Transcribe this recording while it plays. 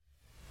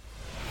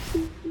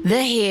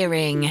The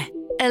Hearing,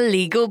 a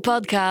legal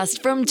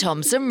podcast from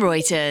Thomson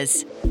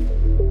Reuters.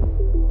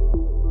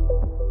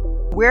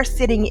 We're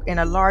sitting in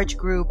a large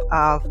group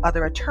of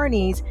other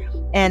attorneys,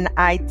 and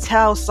I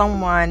tell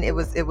someone it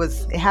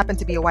happened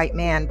to be a white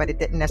man, but it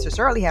didn't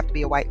necessarily have to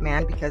be a white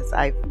man because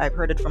I've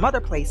heard it from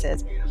other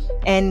places.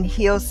 And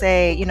he'll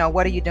say,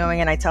 what are you doing?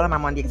 And I tell him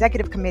I'm on the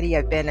executive committee.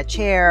 I've been a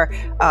chair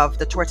of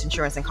the Torts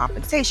Insurance and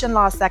Compensation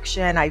Law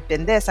section. I've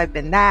been this, I've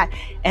been that.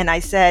 And I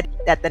said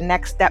that the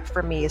next step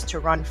for me is to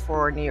run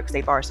for New York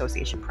State Bar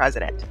Association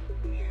president.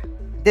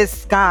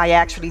 This guy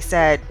actually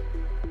said,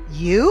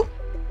 "You?"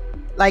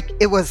 Like,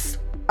 it was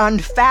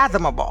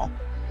unfathomable.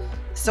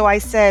 So I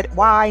said,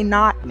 "Why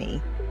not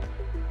me?"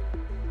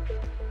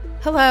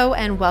 Hello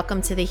and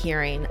welcome to The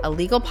Hearing, a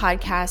legal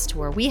podcast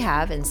where we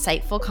have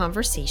insightful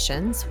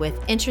conversations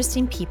with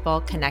interesting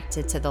people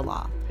connected to the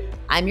law.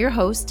 I'm your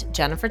host,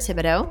 Jennifer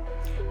Thibodeau.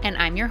 And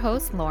I'm your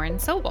host, Lauren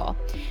Sobel.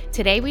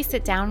 Today we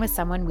sit down with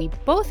someone we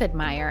both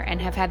admire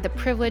and have had the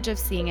privilege of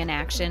seeing in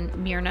action,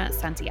 Mirna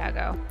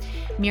Santiago.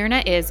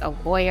 Mirna is a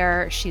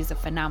lawyer, she's a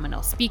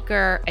phenomenal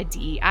speaker, a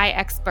DEI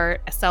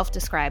expert, a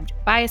self-described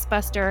bias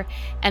buster,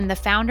 and the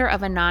founder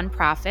of a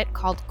nonprofit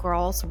called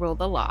Girls Rule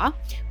the Law,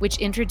 which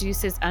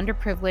introduces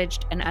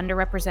underprivileged and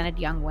underrepresented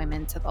young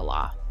women to the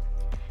law.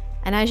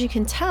 And as you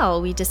can tell,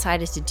 we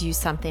decided to do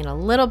something a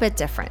little bit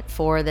different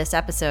for this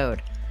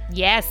episode.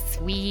 Yes,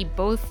 we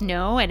both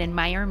know and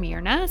admire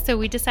Mirna, so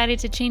we decided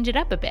to change it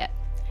up a bit.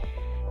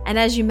 And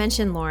as you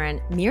mentioned, Lauren,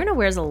 Mirna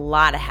wears a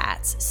lot of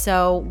hats.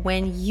 So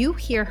when you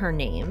hear her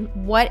name,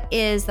 what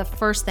is the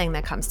first thing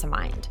that comes to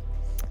mind?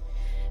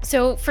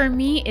 So for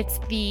me, it's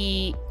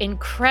the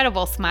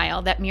incredible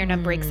smile that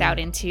Mirna breaks out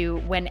into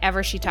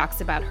whenever she talks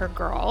about her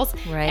girls.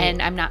 Right.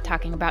 And I'm not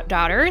talking about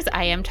daughters.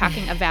 I am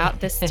talking about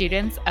the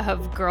students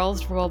of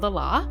Girls Rule the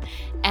Law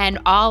and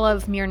all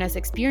of Mirna's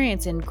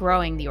experience in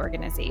growing the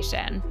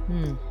organization.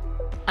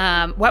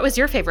 What was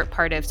your favorite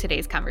part of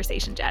today's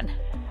conversation, Jen?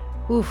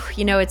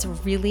 It's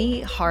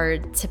really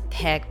hard to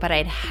pick, but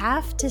I'd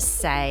have to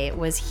say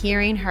was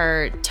hearing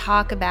her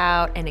talk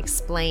about and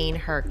explain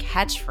her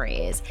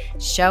catchphrase,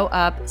 show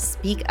up,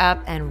 speak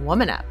up, and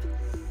woman up.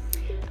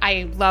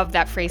 I love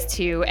that phrase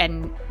too,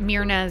 and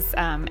Mirna's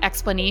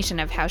explanation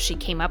of how she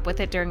came up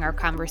with it during our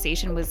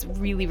conversation was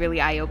really,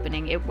 really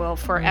eye-opening. It will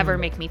forever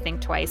make me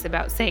think twice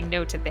about saying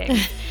no to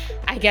things.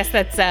 I guess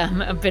that's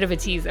a bit of a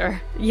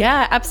teaser.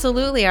 Yeah,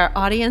 absolutely. Our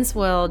audience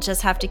will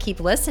just have to keep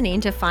listening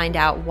to find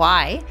out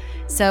why.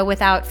 So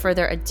without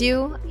further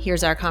ado,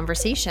 here's our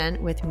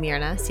conversation with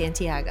Mirna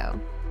Santiago.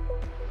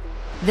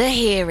 The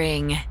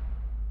Hearing.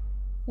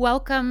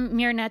 Welcome,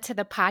 Mirna, to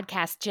the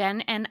podcast.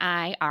 Jen and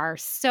I are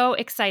so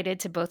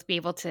excited to both be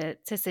able to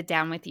sit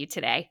down with you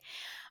today.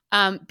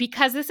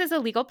 Because this is a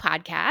legal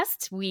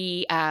podcast,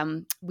 we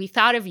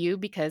thought of you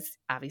because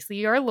obviously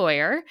you're a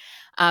lawyer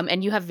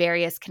and you have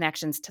various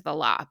connections to the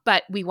law.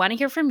 But we want to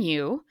hear from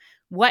you.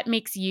 What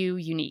makes you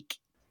unique?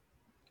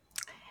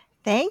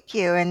 Thank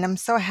you. And I'm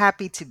so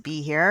happy to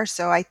be here.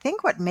 So I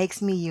think what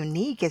makes me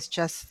unique is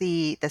just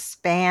the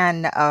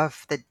span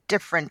of the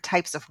different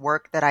types of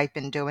work that I've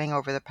been doing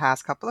over the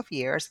past couple of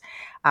years.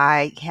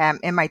 I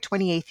am in my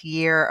 28th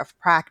year of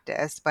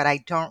practice, but I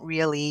don't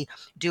really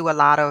do a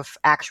lot of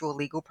actual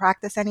legal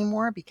practice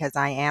anymore because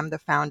I am the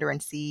founder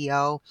and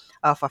CEO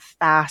of a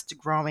fast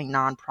growing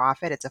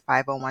nonprofit. It's a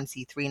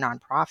 501c3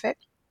 nonprofit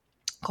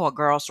called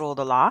Girls Rule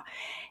the Law.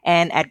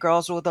 And at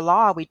Girls Rule the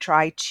Law, we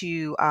try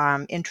to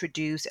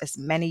introduce as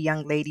many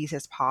young ladies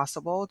as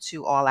possible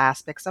to all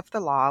aspects of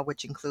the law,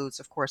 which includes,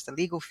 of course, the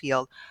legal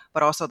field,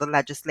 but also the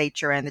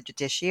legislature and the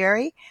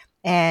judiciary.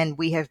 And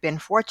we have been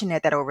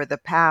fortunate that over the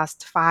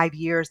past 5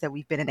 years that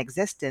we've been in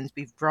existence,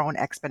 we've grown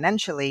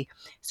exponentially.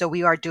 So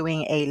we are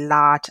doing a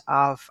lot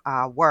of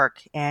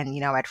work and,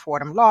 at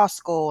Fordham Law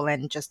School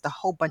and just a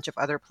whole bunch of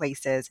other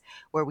places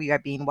where we are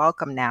being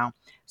welcomed now.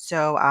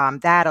 So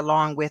that,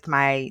 along with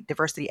my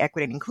diversity,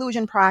 equity, and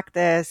inclusion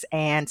practice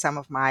and some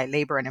of my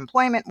labor and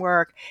employment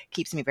work,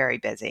 keeps me very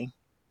busy.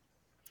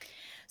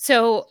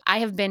 So I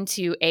have been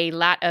to a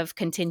lot of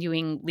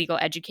continuing legal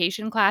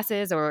education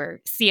classes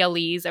or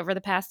CLEs over the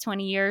past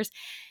 20 years.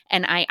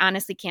 And I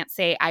honestly can't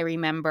say I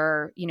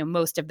remember,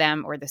 most of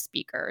them or the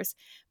speakers.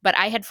 But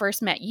I had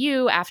first met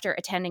you after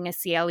attending a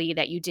CLE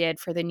that you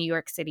did for the New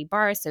York City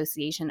Bar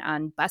Association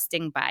on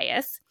busting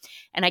bias.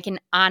 And I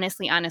can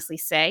honestly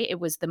say it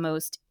was the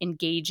most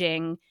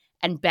engaging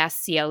and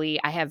best CLE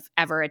I have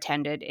ever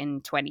attended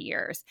in 20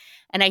 years.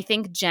 And I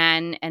think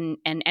Jen and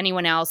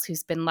anyone else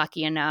who's been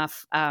lucky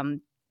enough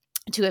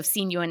to have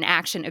seen you in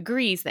action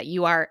agrees that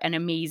you are an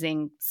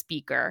amazing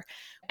speaker.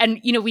 And,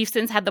 we've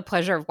since had the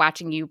pleasure of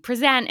watching you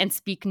present and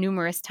speak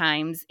numerous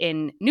times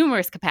in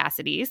numerous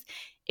capacities,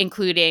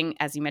 including,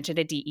 as you mentioned,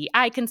 a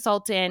DEI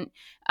consultant.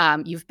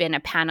 You've been a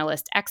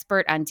panelist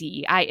expert on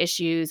DEI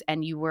issues,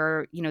 and you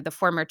were, the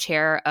former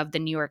chair of the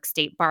New York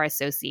State Bar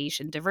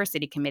Association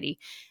Diversity Committee,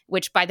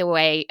 which, by the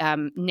way,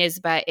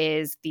 NYSBA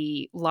is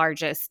the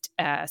largest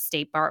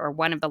state bar, or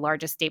one of the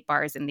largest state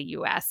bars in the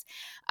U.S.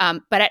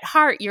 But at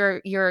heart,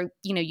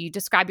 you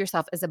describe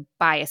yourself as a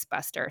bias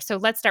buster. So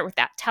let's start with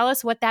that. Tell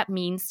us what that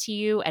means to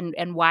you,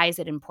 and why is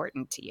it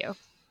important to you?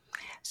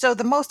 So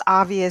the most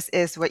obvious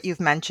is what you've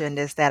mentioned,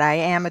 is that I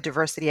am a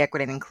diversity,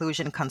 equity, and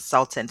inclusion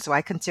consultant. So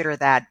I consider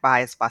that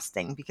bias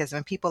busting, because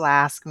when people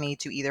ask me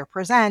to either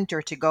present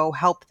or to go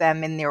help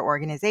them in their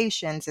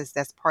organizations,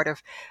 as part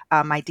of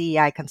my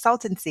DEI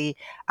consultancy,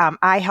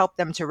 I help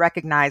them to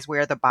recognize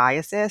where the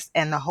bias is.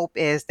 And the hope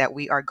is that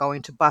we are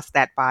going to bust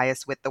that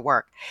bias with the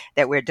work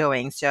that we're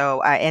doing.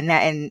 So,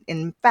 and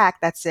in fact,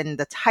 that's in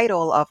the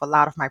title of a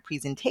lot of my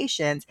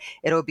presentations.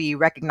 It'll be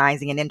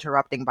recognizing and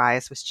interrupting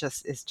bias, which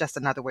is just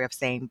another way of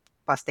saying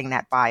busting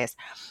that bias.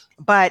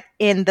 But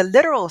in the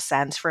literal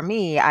sense, for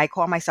me, I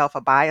call myself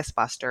a bias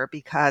buster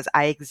because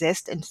I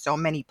exist in so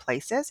many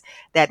places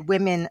that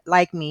women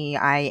like me,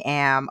 I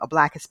am a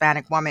Black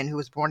Hispanic woman who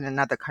was born in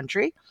another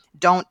country,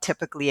 don't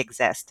typically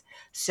exist.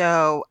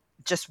 So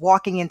just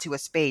walking into a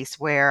space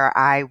where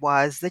I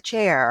was the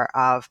chair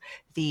of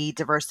the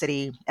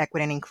Diversity,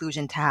 Equity, and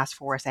Inclusion Task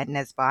Force at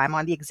NYSBA. I'm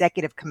on the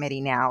executive committee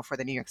now for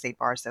the New York State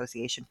Bar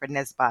Association for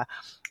NYSBA.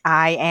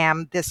 I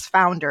am this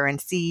founder and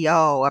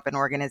CEO of an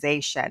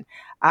organization.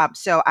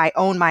 So I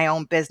own my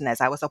own business.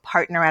 I was a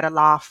partner at a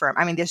law firm.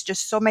 I mean, there's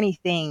just so many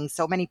things,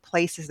 so many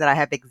places that I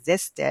have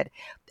existed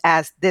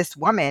as this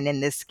woman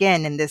in this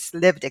skin and this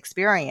lived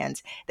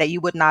experience that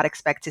you would not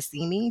expect to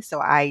see me.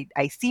 So I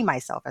see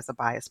myself as a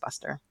bias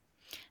buster.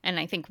 And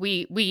I think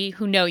we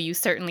who know you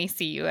certainly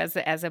see you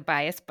as a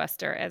bias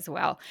buster as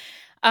well.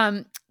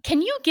 Can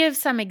you give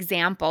some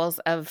examples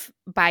of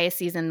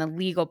biases in the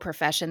legal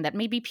profession that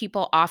maybe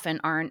people often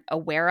aren't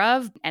aware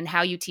of, and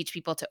how you teach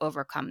people to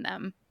overcome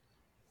them?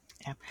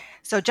 Yeah.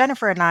 So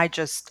Jennifer and I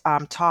just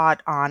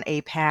taught on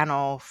a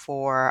panel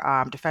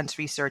for Defense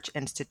Research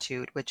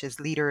Institute, which is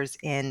leaders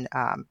in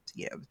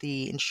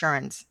the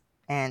insurance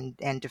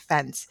and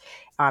defense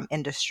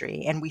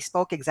industry. And we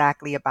spoke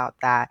exactly about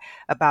that,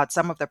 about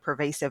some of the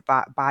pervasive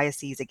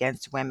biases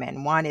against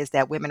women. One is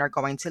that women are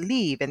going to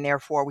leave, and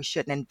therefore we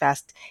shouldn't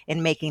invest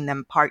in making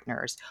them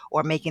partners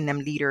or making them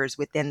leaders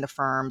within the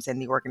firms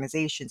and the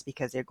organizations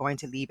because they're going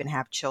to leave and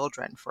have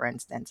children, for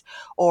instance.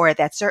 Or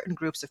that certain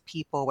groups of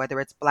people,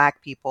 whether it's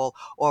Black people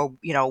or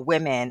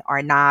women,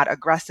 are not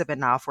aggressive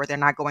enough, or they're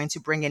not going to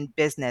bring in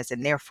business,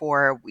 and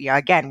therefore we're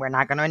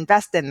not going to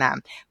invest in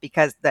them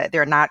because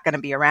they're not going to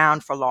be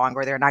around for long,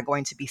 or they're not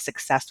going to be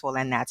successful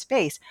in that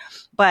space.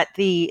 But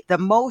the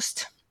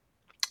most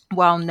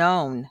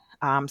well-known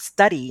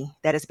study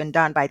that has been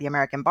done by the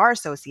American Bar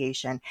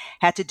Association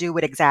had to do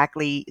with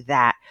exactly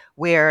that,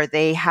 where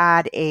they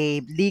had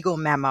a legal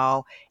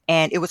memo,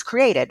 and it was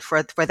created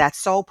for that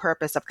sole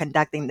purpose of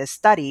conducting this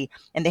study.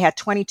 And they had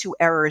 22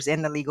 errors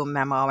in the legal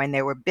memo, and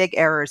there were big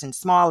errors and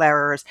small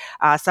errors.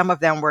 Some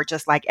of them were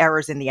just like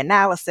errors in the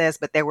analysis,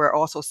 but there were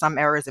also some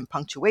errors in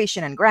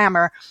punctuation and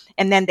grammar.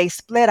 And then they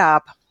split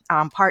up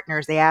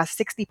partners. They asked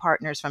 60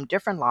 partners from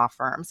different law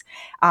firms.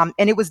 And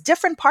it was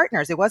different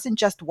partners. It wasn't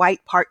just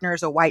white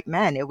partners or white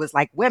men. It was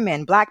like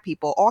women, Black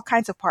people, all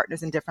kinds of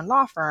partners in different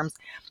law firms.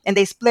 And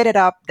they split it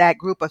up, that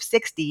group of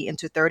 60,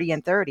 into 30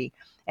 and 30.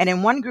 And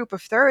in one group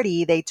of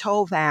 30, they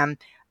told them,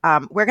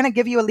 we're going to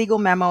give you a legal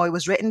memo. It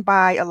was written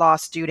by a law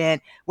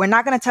student. We're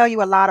not going to tell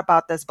you a lot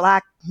about this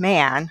Black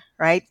man,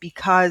 right?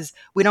 Because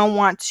we don't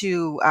want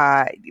to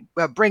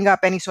bring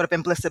up any sort of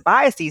implicit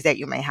biases that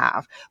you may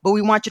have, but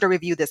we want you to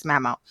review this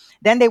memo.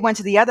 Then they went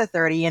to the other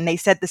 30 and they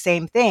said the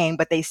same thing,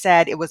 but they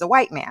said it was a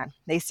white man.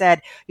 They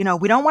said, we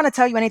don't want to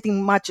tell you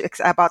anything much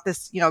about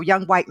this,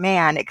 young white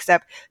man,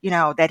 except,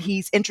 that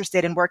he's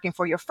interested in working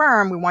for your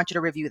firm. We want you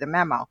to review the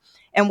memo.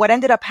 And what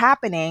ended up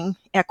happening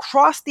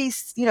across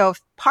these,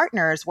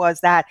 partners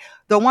was that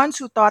the ones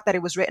who thought that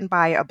it was written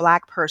by a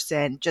Black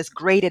person just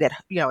graded it.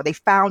 They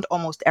found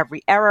almost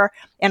every error.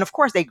 And of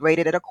course, they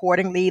graded it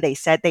accordingly. They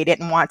said they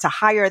didn't want to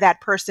hire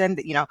that person.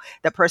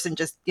 The person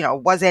just,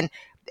 wasn't.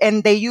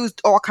 And they used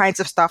all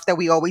kinds of stuff that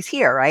we always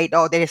hear, right?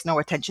 Oh, there's no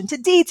attention to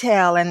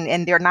detail,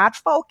 and they're not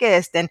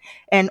focused,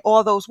 and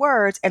all those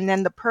words. And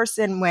then the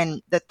person,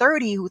 when the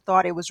 30 who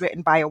thought it was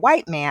written by a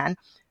white man,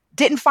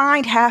 didn't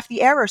find half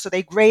the error, so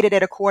they graded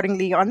it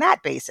accordingly on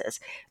that basis.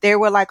 They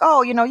were like,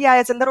 oh,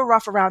 it's a little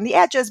rough around the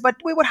edges, but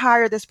we would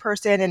hire this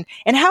person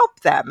and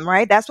help them,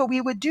 right? That's what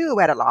we would do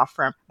at a law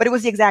firm. But it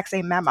was the exact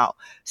same memo.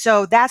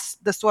 So that's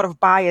the sort of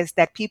bias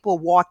that people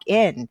walk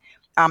in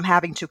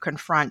having to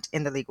confront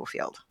in the legal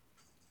field.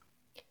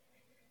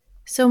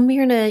 So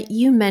Mirna,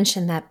 you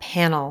mentioned that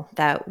panel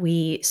that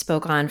we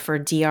spoke on for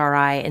DRI,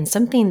 and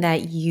something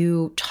that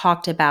you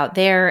talked about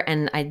there,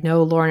 and I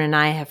know Lauren and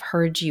I have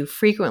heard you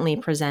frequently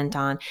present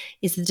on,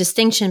 is the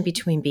distinction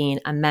between being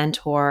a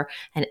mentor,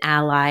 an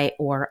ally,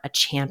 or a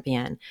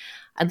champion.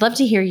 I'd love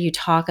to hear you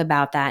talk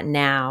about that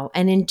now.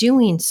 And in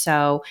doing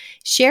so,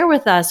 share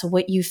with us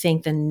what you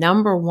think the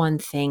number one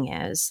thing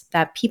is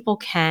that people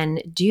can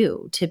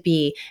do to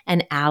be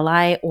an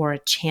ally or a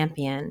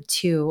champion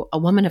to a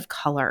woman of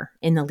color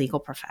in the legal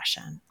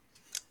profession.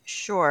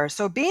 Sure.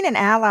 So being an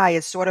ally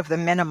is sort of the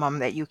minimum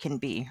that you can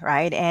be,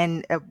 right?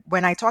 And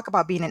when I talk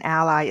about being an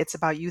ally, it's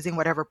about using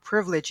whatever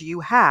privilege you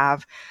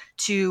have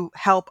to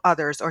help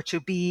others or to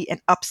be an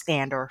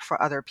upstander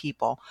for other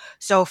people.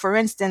 So, for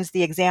instance,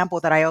 the example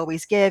that I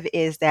always give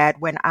is that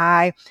when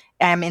I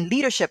am in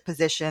leadership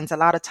positions, a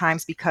lot of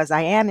times because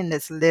I am in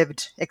this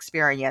lived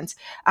experience,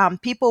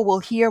 people will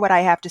hear what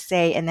I have to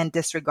say and then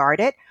disregard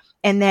it.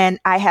 And then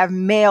I have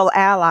male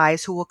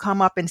allies who will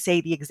come up and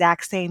say the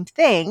exact same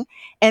thing,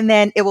 and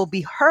then it will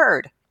be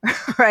heard.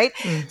 Right.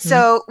 Mm-hmm.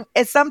 So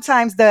it's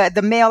sometimes the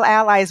male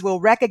allies will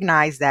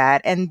recognize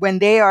that. And when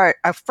they are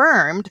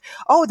affirmed,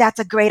 oh, that's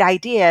a great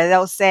idea,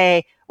 they'll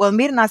say, well,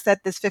 Mirna said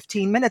this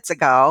 15 minutes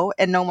ago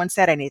and no one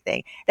said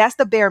anything. That's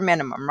the bare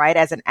minimum, right?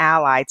 As an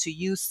ally, to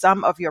use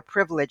some of your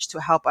privilege to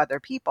help other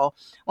people.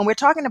 When we're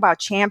talking about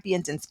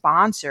champions and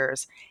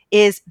sponsors,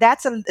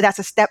 that's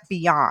a step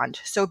beyond.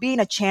 So being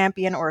a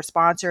champion or a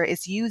sponsor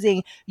is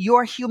using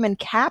your human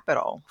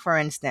capital, for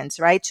instance,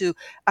 right, to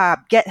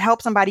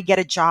help somebody get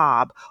a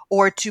job,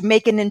 or to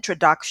make an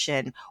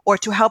introduction, or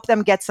to help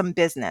them get some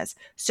business.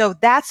 So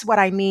that's what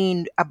I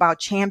mean about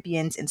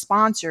champions and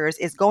sponsors,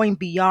 is going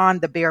beyond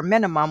the bare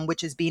minimum,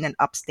 which is being an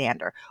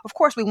upstander. Of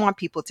course, we want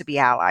people to be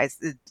allies.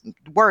 The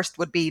worst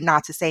would be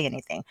not to say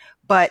anything,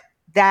 but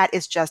that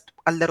is just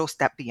a little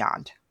step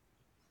beyond.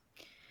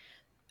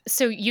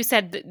 So you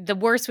said the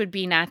worst would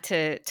be not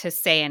to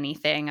say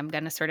anything. I'm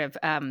going to sort of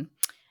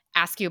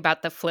ask you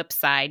about the flip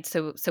side,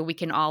 so we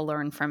can all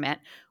learn from it.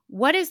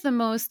 What is the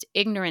most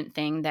ignorant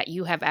thing that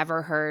you have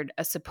ever heard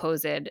a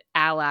supposed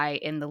ally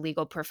in the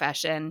legal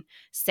profession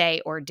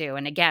say or do?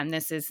 And again,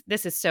 this is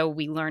so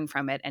we learn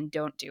from it and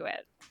don't do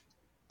it.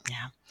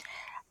 Yeah.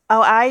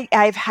 Oh,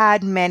 I've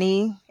had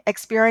many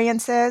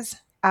experiences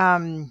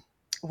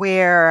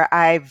where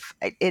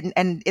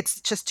and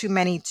it's just too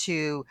many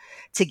to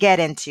get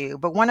into.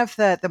 But one of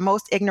the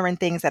most ignorant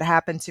things that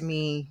happened to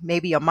me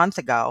maybe a month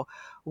ago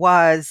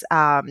was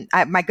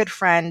my good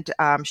friend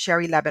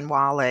Sherry Leben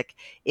Wallach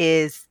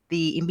is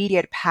the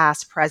immediate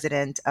past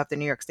president of the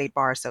New York State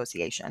Bar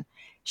Association.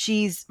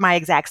 She's my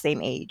exact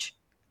same age.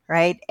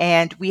 Right.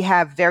 And we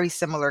have very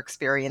similar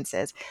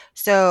experiences.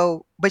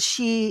 So, but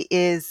she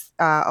is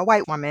a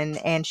white woman,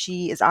 and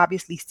she is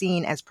obviously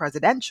seen as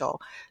presidential.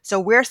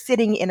 So we're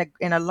sitting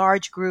in a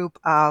large group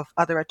of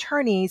other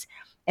attorneys,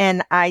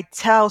 and I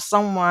tell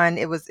someone,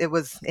 it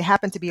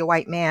happened to be a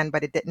white man,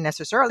 but it didn't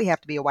necessarily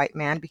have to be a white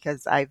man,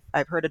 because I've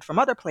heard it from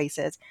other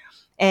places.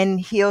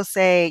 And he'll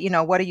say,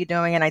 what are you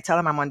doing? And I tell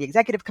him I'm on the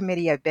executive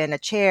committee. I've been a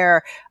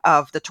chair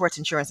of the torts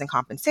insurance and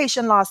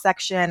compensation law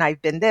section.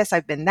 I've been this,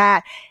 I've been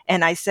that.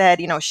 And I said,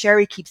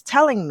 Sherry keeps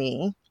telling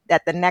me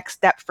that the next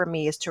step for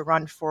me is to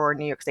run for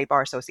New York State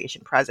Bar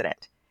Association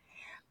president.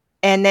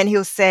 And then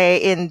he'll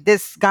say, and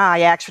this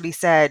guy actually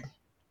said,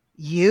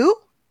 you?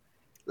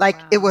 Like,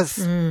 Wow. It was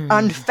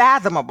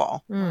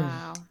unfathomable.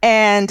 Wow.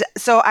 And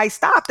so I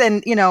stopped,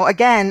 and,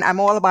 again, I'm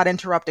all about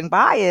interrupting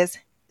bias.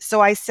 So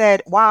I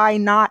said, why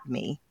not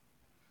me?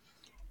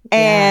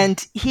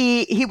 And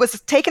he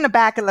was taken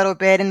aback a little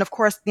bit. And of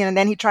course,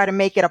 then he tried to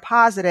make it a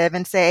positive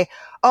and say,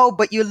 oh,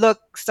 but you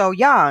look so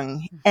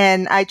young.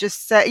 And I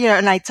just said,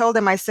 and I told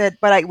him, I said,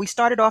 but we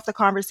started off the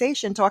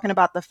conversation talking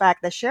about the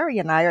fact that Sherry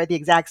and I are the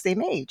exact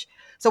same age.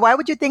 So why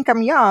would you think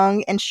I'm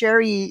young and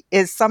Sherry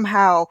is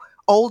somehow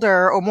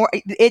older or more?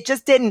 It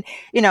just didn't,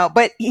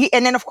 but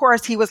and then of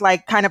course he was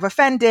like kind of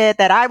offended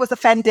that I was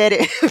offended.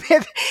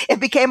 It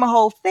became a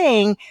whole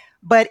thing.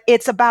 But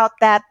it's about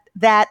that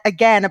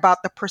again,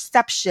 about the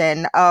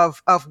perception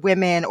of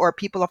women or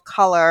people of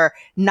color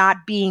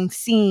not being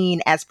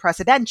seen as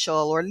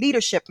presidential or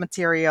leadership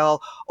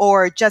material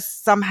or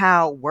just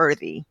somehow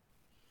worthy.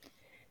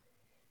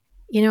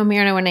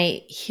 Mirna, when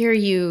I hear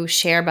you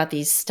share about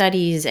these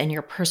studies and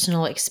your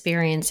personal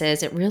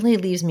experiences, it really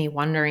leaves me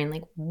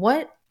wondering,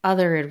 what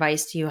other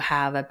advice do you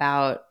have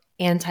about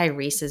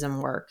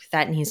anti-racism work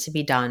that needs to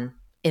be done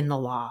in the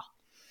law?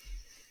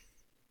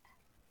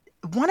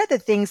 One of the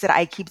things that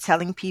I keep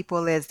telling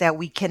people is that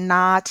we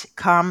cannot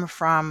come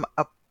from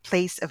a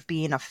place of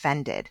being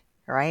offended,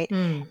 right?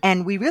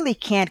 And we really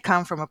can't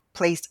come from a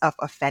place of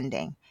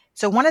offending.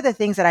 So one of the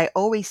things that I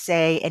always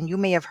say, and you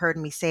may have heard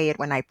me say it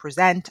when I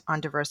present on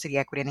diversity,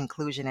 equity, and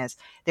inclusion, is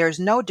there's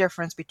no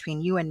difference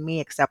between you and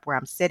me except where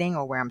I'm sitting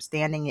or where I'm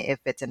standing if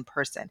it's in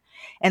person.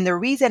 And the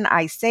reason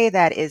I say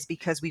that is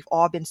because we've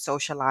all been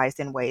socialized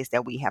in ways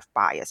that we have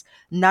bias.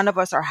 None of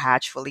us are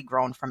hatched fully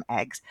grown from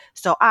eggs.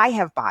 So I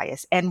have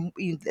bias. And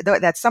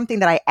that's something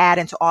that I add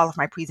into all of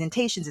my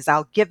presentations is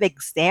I'll give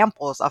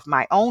examples of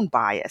my own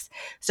bias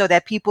so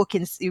that people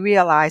can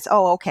realize,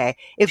 oh, okay,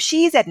 if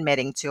she's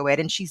admitting to it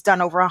and she's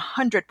done over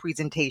 100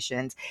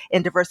 presentations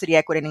in diversity,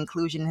 equity, and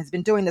inclusion, has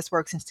been doing this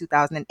work since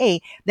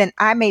 2008, then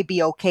I may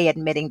be okay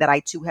admitting that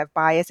I too have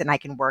bias and I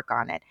can work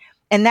on it.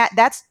 And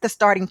that's the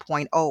starting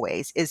point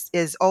always,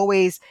 is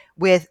always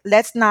with,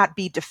 let's not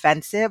be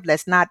defensive.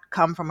 Let's not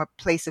come from a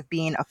place of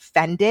being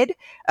offended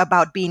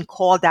about being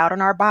called out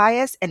on our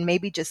bias, and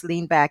maybe just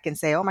lean back and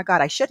say, oh my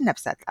God, I shouldn't have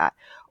said that.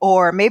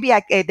 Or maybe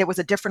there was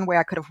a different way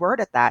I could have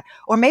worded that.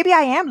 Or maybe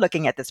I am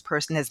looking at this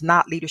person as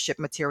not leadership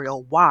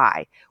material.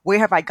 Why? Where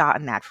have I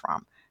gotten that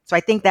from? So I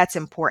think that's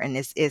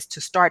important, is to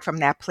start from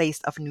that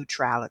place of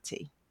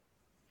neutrality.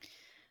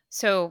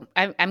 So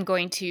I'm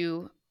going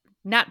to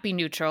not be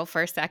neutral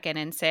for a second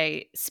and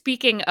say,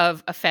 speaking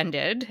of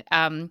offended,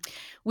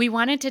 we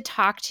wanted to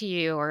talk to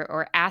you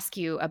or ask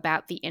you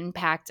about the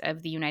impact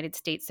of the United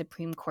States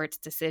Supreme Court's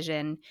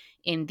decision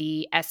in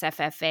the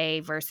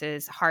SFFA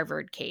versus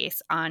Harvard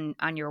case on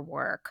your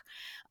work.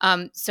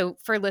 So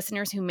for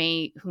listeners who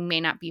may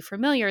not be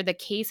familiar, the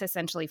case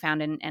essentially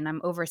found, and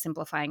I'm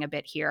oversimplifying a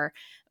bit here,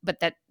 but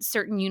that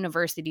certain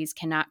universities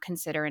cannot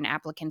consider an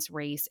applicant's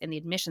race in the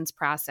admissions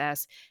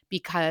process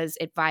because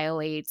it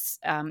violates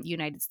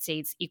United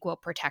States equal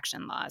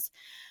protection laws.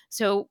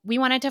 So we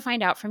wanted to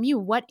find out from you,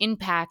 what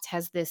impact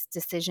has this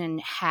decision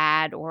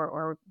had,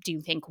 or do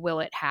you think will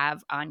it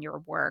have on your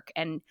work?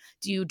 And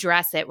do you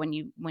address it when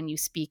you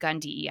speak on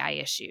DEI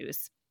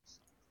issues?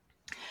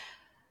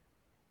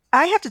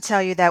 I have to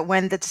tell you that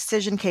when the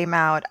decision came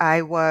out,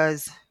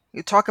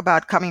 you talk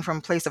about coming from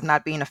a place of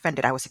not being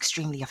offended. I was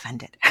extremely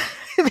offended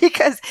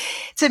because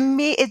to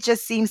me, it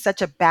just seems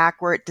such a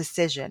backward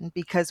decision,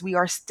 because we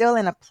are still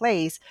in a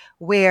place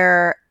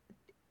where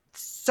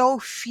so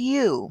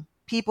few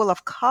people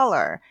of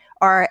color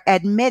are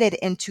admitted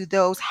into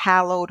those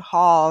hallowed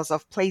halls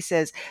of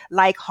places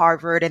like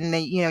Harvard and the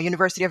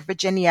University of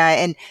Virginia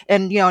and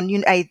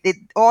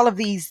all of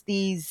these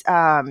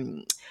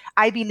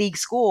Ivy League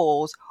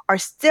schools are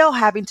still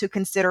having to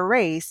consider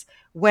race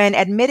when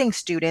admitting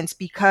students,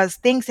 because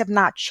things have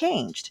not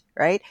changed,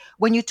 right?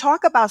 When you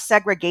talk about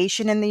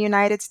segregation in the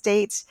United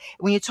States,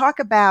 when you talk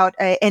about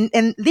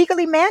and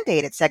legally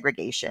mandated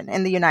segregation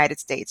in the United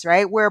States,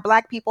 right, where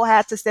Black people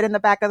had to sit in the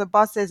back of the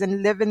buses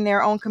and live in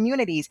their own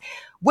communities.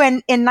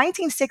 When in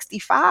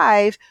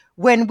 1965,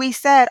 when we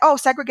said, oh,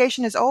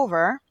 segregation is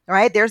over,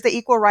 right, there's the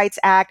Equal Rights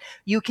Act,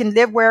 you can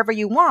live wherever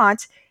you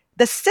want,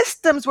 the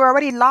systems were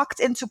already locked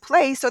into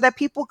place so that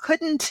people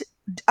couldn't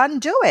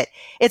undo it.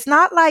 It's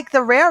not like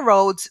the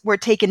railroads were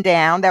taken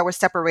down that were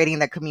separating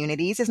the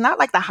communities. It's not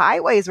like the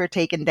highways were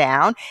taken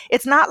down.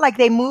 It's not like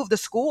they moved the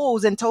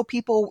schools and told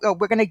people, oh,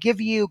 we're going to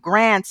give you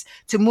grants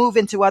to move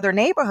into other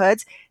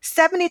neighborhoods.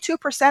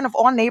 72% of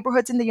all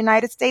neighborhoods in the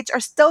United States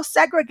are still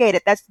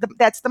segregated. That's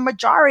the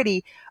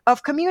majority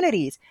of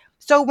communities.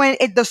 So when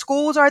the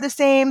schools are the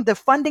same, the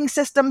funding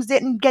systems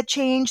didn't get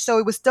changed, so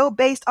it was still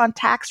based on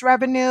tax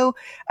revenue.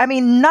 I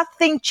mean,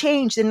 nothing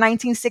changed in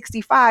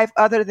 1965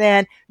 other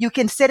than you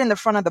can sit in the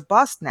front of the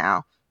bus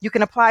now. You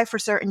can apply for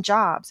certain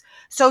jobs.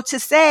 So to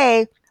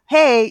say,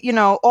 hey,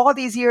 all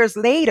these years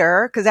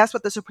later, because that's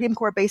what the Supreme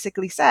Court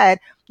basically said,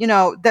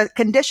 the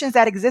conditions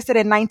that existed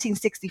in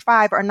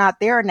 1965 are not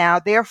there now.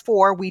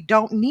 Therefore, we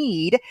don't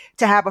need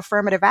to have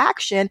affirmative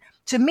action.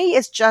 To me,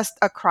 it's just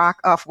a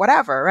crock of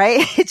whatever,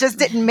 right? It just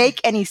didn't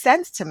make any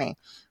sense to me.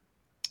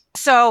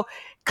 So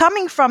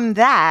coming from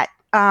that,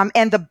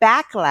 and the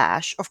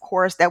backlash, of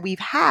course, that we've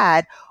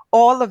had,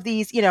 all of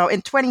these,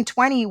 in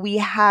 2020, we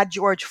had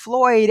George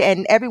Floyd,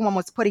 and everyone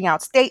was putting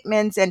out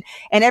statements, and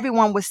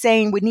everyone was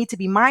saying we need to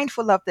be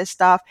mindful of this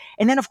stuff.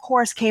 And then, of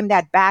course, came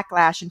that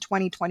backlash in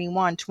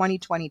 2021,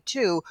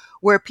 2022,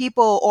 where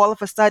people all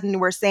of a sudden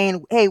were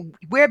saying, hey,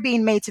 we're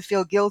being made to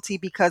feel guilty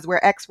because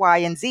we're X, Y,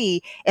 and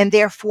Z, and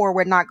therefore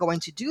we're not going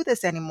to do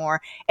this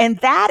anymore. And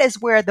that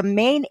is where the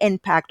main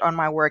impact on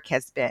my work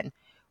has been,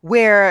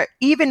 where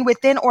even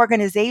within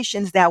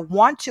organizations that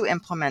want to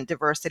implement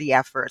diversity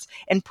efforts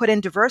and put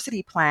in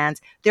diversity plans,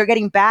 they're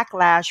getting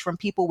backlash from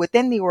people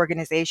within the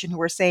organization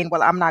who are saying,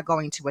 well, I'm not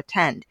going to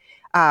attend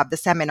the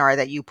seminar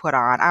that you put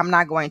on. I'm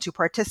not going to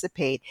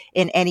participate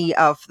in any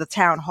of the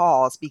town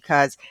halls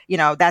because,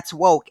 that's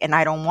woke and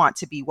I don't want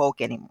to be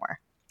woke anymore.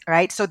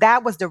 Right. So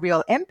that was the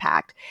real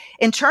impact.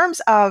 In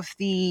terms of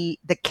the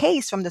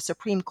case from the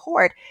Supreme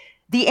Court,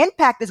 the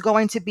impact is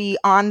going to be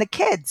on the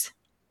kids,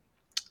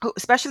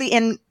 especially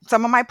in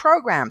some of my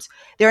programs.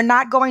 They're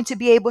not going to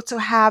be able to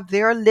have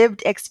their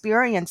lived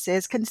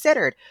experiences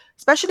considered,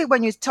 especially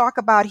when you talk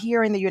about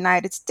here in the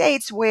United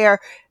States, where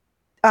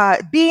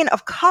being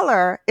of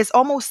color is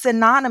almost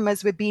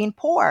synonymous with being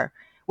poor,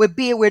 with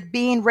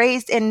being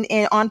raised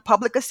on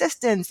public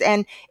assistance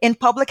and in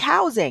public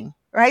housing.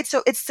 Right.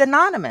 So it's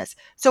synonymous.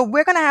 So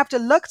we're going to have to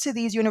look to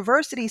these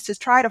universities to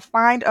try to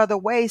find other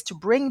ways to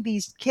bring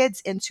these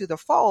kids into the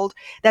fold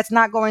that's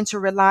not going to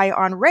rely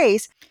on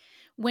race.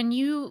 When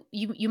you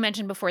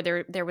mentioned before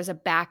there was a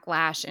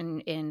backlash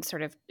in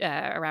sort of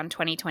around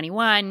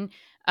 2021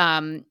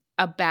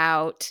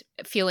 about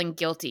feeling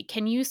guilty.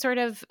 Can you sort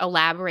of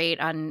elaborate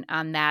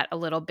on that a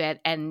little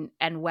bit, and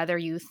whether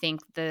you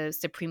think the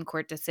Supreme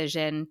Court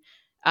decision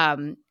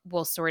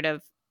will sort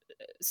of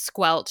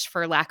squelch,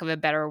 for lack of a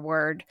better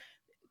word,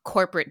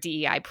 corporate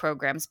DEI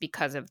programs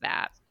because of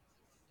that?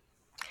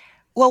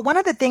 Well, one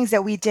of the things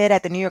that we did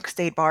at the New York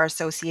State Bar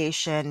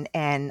Association,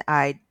 and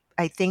I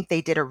think they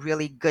did a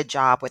really good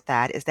job with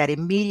that, is that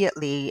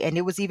immediately, and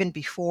it was even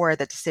before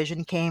the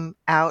decision came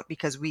out,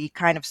 because we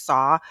kind of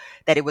saw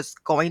that it was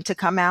going to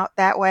come out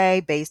that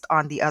way based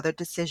on the other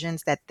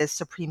decisions that this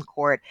Supreme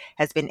Court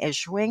has been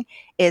issuing,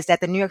 is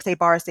that the New York State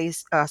Bar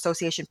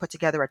Association put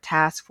together a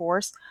task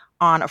force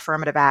on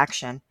affirmative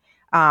action,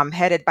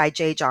 headed by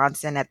Jay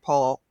Johnson at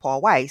Paul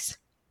Weiss.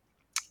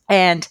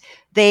 And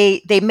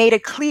they made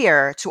it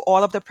clear to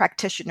all of the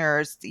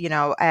practitioners,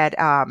 at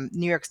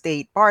New York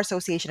State Bar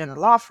Association and the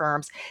law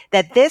firms,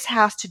 that this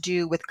has to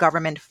do with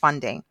government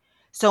funding.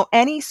 So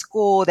any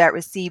school that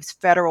receives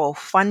federal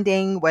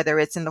funding, whether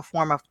it's in the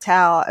form of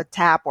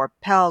TAP or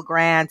Pell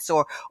grants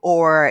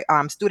or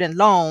student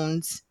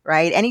loans,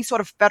 right? Any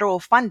sort of federal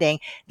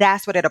funding,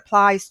 that's what it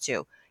applies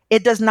to.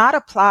 It does not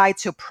apply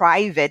to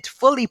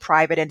fully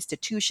private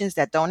institutions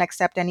that don't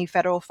accept any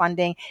federal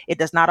funding. It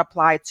does not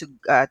apply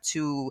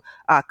to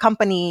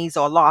companies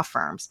or law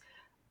firms.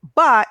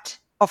 But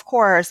of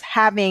course,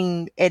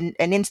 having an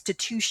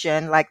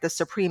institution like the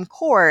Supreme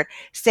Court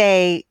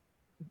say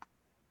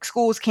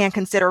schools can't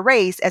consider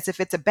race as if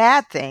it's a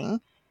bad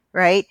thing,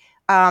 right?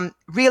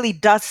 Really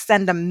does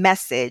send a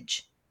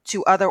message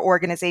to other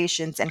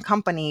organizations and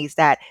companies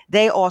that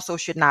they also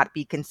should not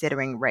be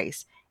considering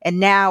race. And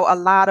now a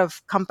lot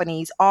of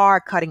companies are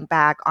cutting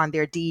back on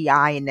their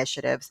DEI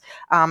initiatives.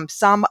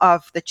 Some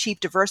of the chief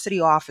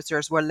diversity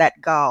officers were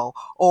let go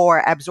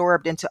or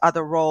absorbed into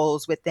other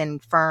roles within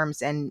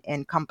firms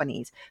and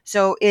companies.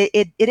 So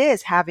it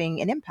is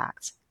having an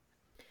impact.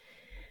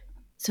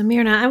 So,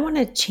 Mirna, I want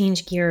to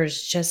change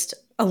gears just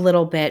a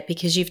little bit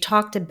because you've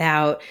talked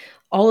about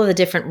all of the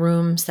different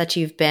rooms that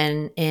you've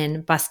been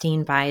in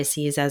busting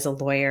biases as a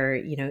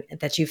lawyer,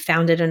 that you've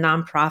founded a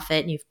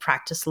nonprofit, you've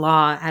practiced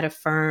law at a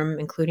firm,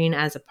 including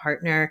as a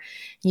partner.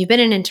 You've been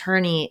an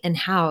attorney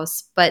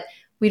in-house, but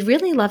we'd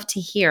really love to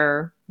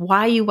hear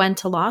why you went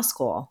to law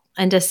school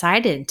and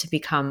decided to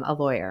become a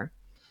lawyer.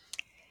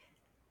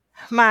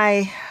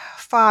 My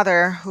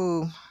father,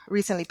 who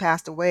recently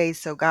passed away,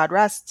 so God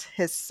rest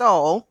his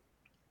soul,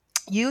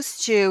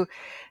 used to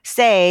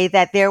say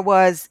that there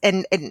was,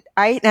 and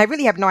I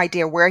really have no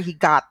idea where he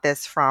got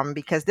this from,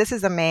 because this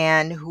is a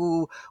man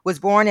who was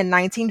born in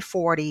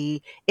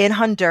 1940 in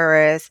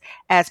Honduras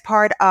as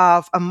part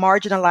of a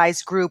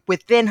marginalized group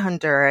within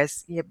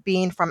Honduras,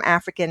 being from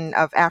African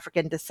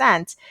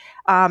descent.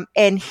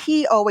 And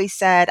he always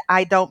said,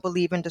 I don't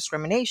believe in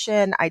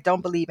discrimination. I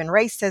don't believe in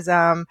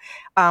racism,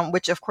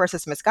 which of course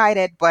is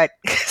misguided, but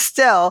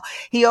still,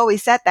 he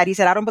always said that. He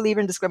said, I don't believe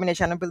in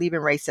discrimination. I don't believe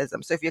in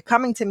racism. So if you're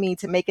coming to me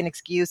to make an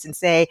excuse and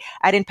say,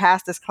 I didn't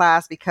pass this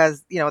class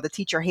because, the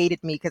teacher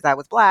hated me because I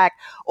was Black,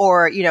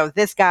 or,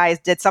 this guy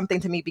did something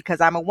to me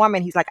because I'm a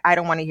woman, he's like, I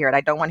don't want to hear it.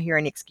 I don't want to hear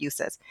any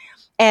excuses.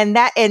 And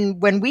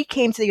when we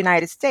came to the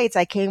United States,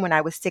 I came when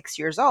I was 6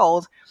 years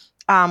old.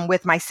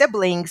 With my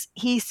siblings,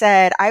 he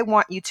said, I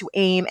want you to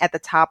aim at the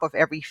top of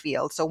every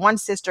field. So one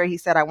sister, he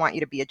said, I want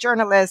you to be a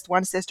journalist.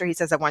 One sister, he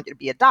says, I want you to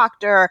be a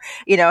doctor.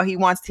 He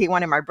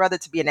wanted my brother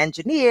to be an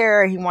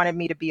engineer. He wanted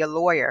me to be a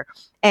lawyer.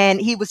 And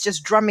he was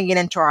just drumming it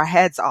into our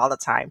heads all the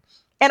time.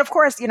 And of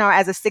course,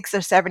 as a 6 or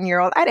 7 year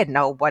old, I didn't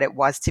know what it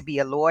was to be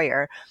a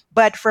lawyer.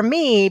 But for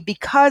me,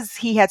 because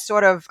he had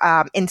sort of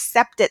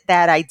incepted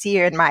that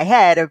idea in my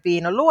head of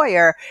being a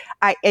lawyer,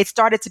 it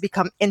started to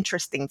become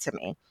interesting to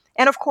me.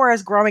 And of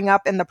course, growing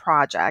up in the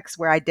projects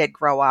where I did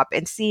grow up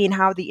and seeing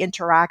how the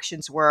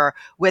interactions were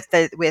with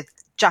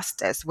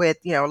justice, with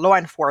law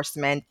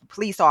enforcement,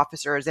 police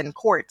officers, and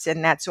courts,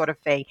 and that sort of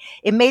thing,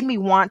 it made me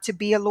want to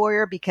be a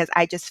lawyer because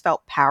I just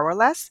felt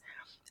powerless.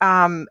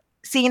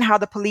 Seeing how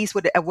the police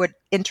would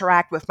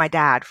interact with my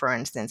dad, for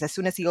instance, as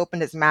soon as he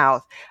opened his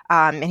mouth,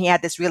 and he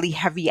had this really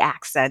heavy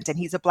accent, and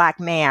he's a Black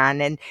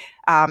man, and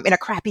in a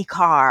crappy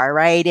car,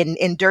 right,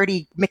 in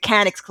dirty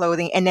mechanics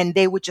clothing, and then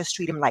they would just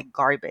treat him like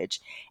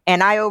garbage.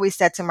 And I always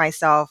said to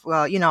myself,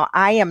 well,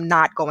 I am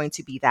not going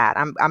to be that.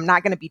 I'm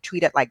not going to be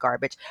treated like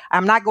garbage.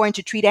 I'm not going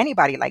to treat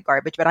anybody like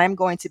garbage, but I'm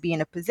going to be in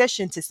a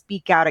position to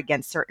speak out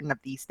against certain of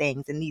these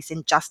things and these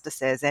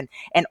injustices and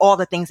all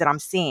the things that I'm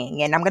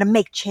seeing, and I'm going to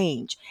make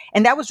change.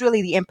 And that was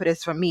really the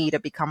impetus for me to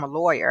become a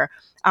lawyer.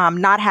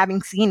 Not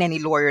having seen any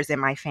lawyers in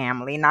my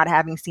family, not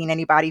having seen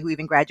anybody who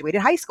even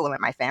graduated high school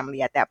in my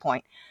family at that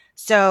point.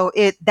 So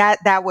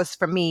that was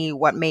for me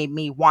what made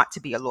me want to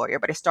be a lawyer,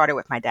 but it started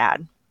with my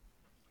dad.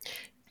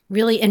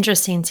 Really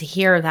interesting to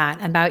hear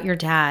that about your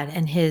dad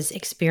and his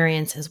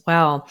experience as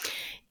well.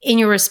 In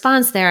your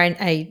response there,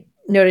 I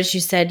noticed you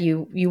said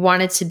you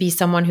wanted to be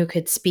someone who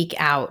could speak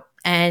out,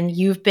 and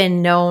you've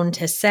been known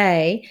to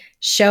say,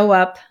 show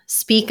up,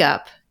 speak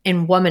up,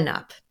 and woman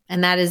up.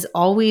 And that has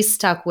always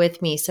stuck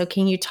with me. So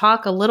can you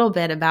talk a little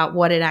bit about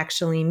what it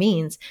actually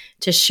means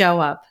to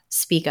show up,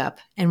 speak up,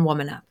 and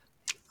woman up?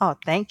 Oh,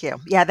 thank you.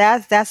 Yeah,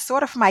 that's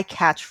sort of my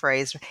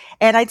catchphrase.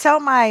 And I tell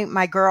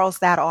my girls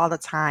that all the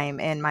time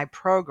in my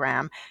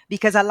program,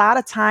 because a lot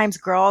of times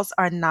girls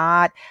are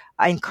not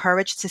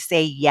encouraged to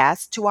say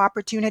yes to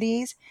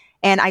opportunities.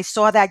 And I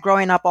saw that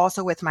growing up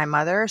also with my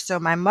mother. So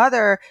my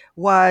mother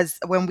was,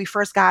 when we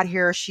first got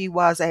here, she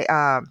was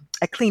a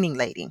cleaning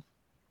lady.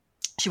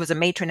 She was a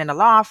matron in a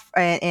loft,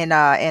 in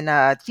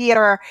a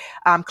theater,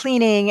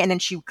 cleaning, and then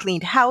she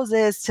cleaned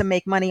houses to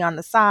make money on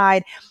the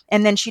side.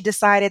 And then she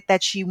decided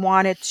that she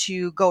wanted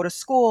to go to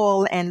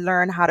school and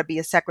learn how to be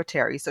a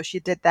secretary. So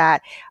she did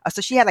that.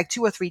 So she had like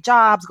 2 or 3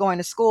 jobs going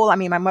to school. I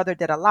mean, my mother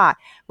did a lot.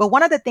 But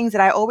one of the things that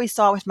I always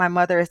saw with my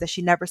mother is that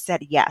she never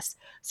said yes.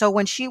 So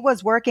when she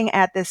was working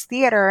at this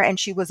theater and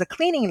she was a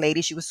cleaning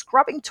lady, she was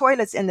scrubbing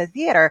toilets in the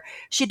theater.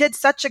 She did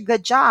such a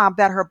good job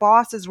that her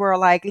bosses were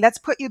like, let's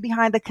put you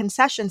behind the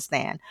concession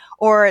stand,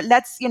 or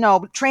let's,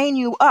 train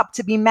you up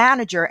to be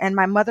manager. And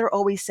my mother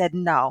always said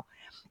no.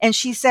 And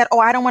she said, oh,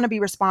 I don't want to be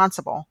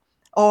responsible.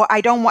 Or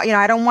I don't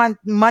want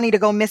money to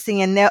go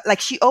missing. And like,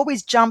 she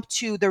always jumped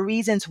to the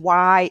reasons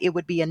why it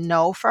would be a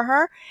no for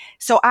her.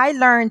 So I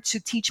learned to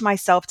teach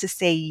myself to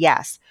say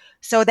yes.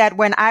 So that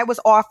when I was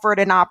offered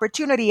an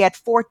opportunity at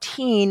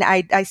 14,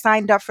 I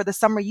signed up for the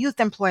summer youth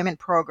employment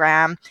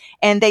program.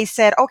 And they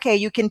said, okay,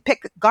 you can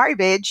pick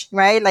garbage,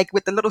 right? Like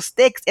with the little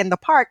sticks in the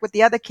park with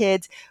the other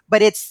kids,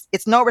 but it's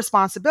no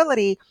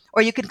responsibility.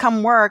 Or you can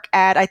come work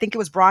at, I think it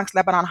was Bronx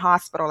Lebanon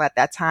Hospital at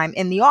that time,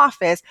 in the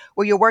office,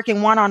 where you're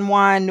working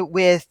one-on-one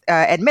with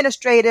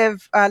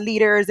administrative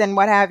leaders and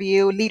what have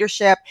you,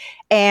 leadership.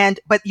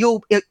 But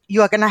you're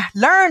going to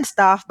learn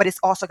stuff, but it's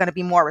also going to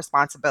be more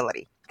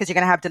responsibility because you're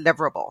going to have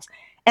deliverables.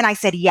 And I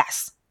said,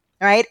 yes.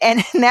 Right.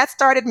 And that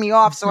started me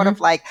off sort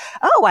of like,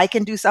 oh, I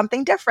can do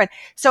something different.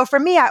 So for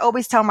me, I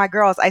always tell my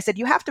girls, I said,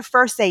 you have to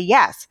first say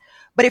yes.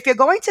 But if you're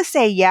going to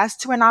say yes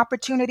to an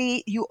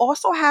opportunity, you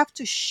also have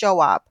to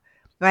show up.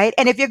 Right.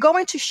 And if you're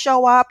going to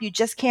show up, you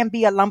just can't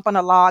be a lump on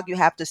a log. You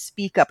have to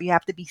speak up. You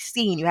have to be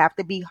seen. You have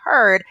to be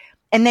heard.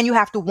 And then you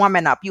have to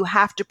woman up. You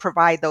have to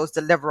provide those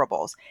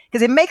deliverables,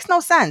 because it makes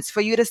no sense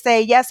for you to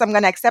say, yes, I'm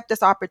going to accept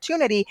this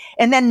opportunity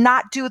and then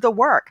not do the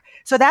work.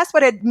 So that's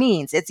what it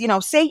means. It's,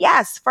 say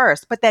yes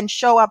first, but then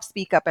show up,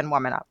 speak up, and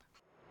woman up.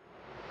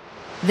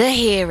 The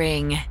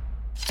Hearing.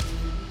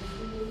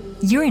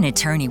 You're an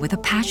attorney with a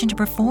passion to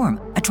perform,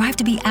 a drive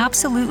to be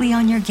absolutely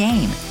on your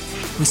game.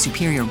 With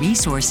superior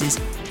resources,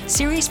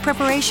 serious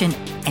preparation,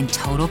 and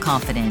total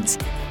confidence.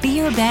 Be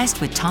your best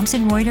with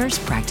Thomson Reuters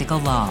Practical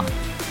Law.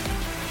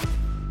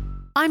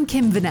 I'm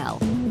Kim Vanell.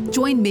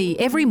 Join me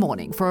every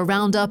morning for a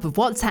roundup of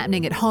what's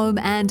happening at home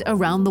and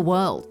around the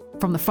world.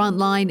 From the front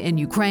line in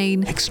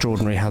Ukraine.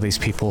 Extraordinary how these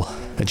people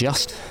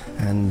adjust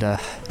and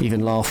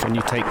even laugh when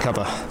you take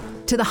cover.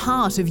 To the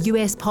heart of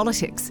US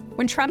politics.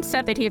 When Trump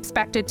said that he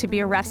expected to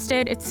be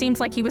arrested, it seems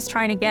like he was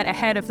trying to get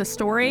ahead of the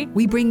story.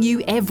 We bring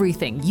you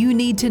everything you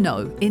need to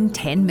know in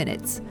 10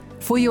 minutes.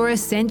 For your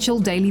essential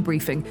daily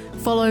briefing,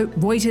 follow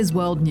Reuters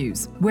World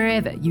News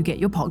wherever you get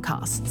your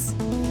podcasts.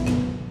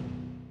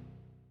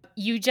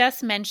 You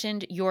just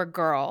mentioned your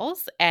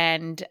girls,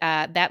 and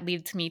that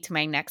leads me to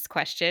my next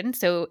question.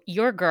 So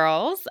your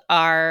girls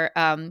are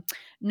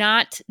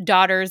not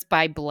daughters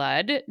by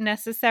blood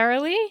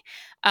necessarily,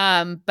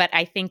 but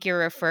I think you're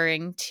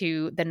referring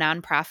to the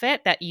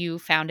nonprofit that you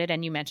founded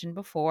and you mentioned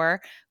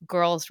before,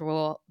 Girls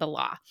Rule the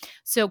Law.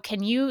 So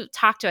can you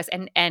talk to us?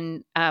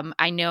 And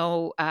I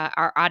know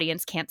our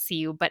audience can't see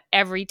you, but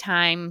every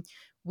time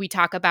we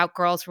talk about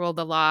Girls Rule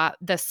the Law,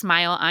 the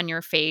smile on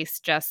your face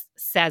just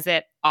says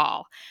it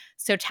all.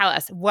 So tell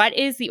us, what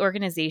is the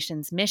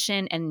organization's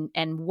mission,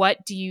 and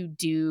what do you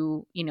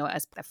do,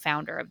 as the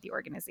founder of the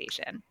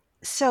organization?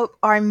 So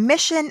our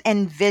mission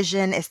and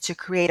vision is to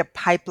create a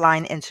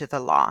pipeline into the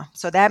law.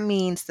 So that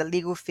means the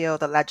legal field,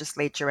 the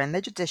legislature, and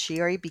the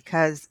judiciary,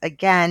 because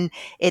again,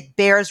 it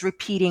bears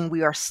repeating,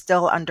 we are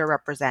still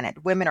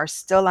underrepresented. Women are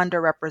still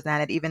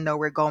underrepresented, even though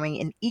we're going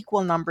in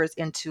equal numbers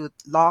into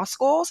law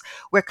schools.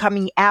 We're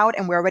coming out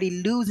and we're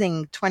already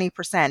losing 20%.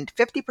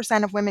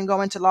 50% of women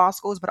go into law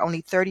schools, but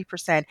only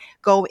 30%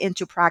 go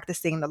into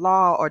practicing the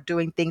law or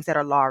doing things that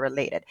are law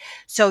related.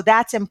 So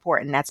that's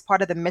important. That's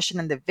part of the mission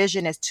and the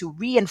vision, is to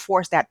reinforce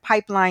that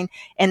pipeline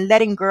and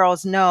letting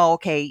girls know,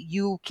 okay,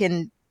 you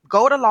can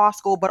go to law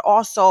school, but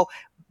also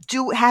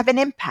do have an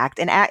impact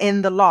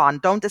in the law,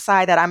 and don't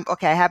decide that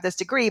I have this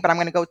degree, but I'm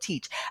going to go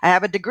teach. I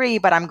have a degree,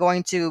 but I'm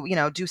going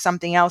to, do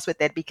something else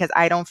with it because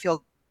I don't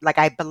feel like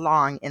I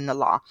belong in the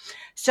law.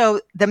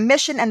 So the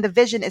mission and the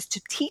vision is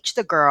to teach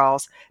the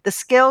girls the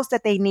skills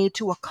that they need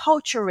to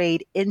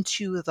acculturate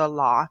into the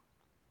law.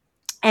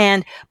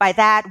 And by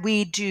that,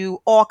 we do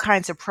all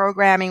kinds of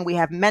programming. We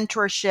have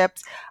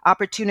mentorships,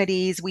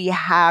 opportunities. We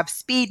have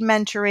speed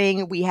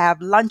mentoring. We have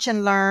lunch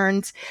and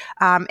learns.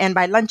 And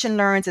by lunch and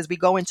learns, as we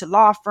go into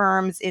law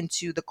firms,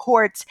 into the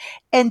courts,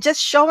 and just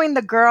showing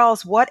the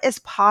girls what is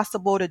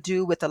possible to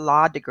do with a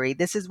law degree.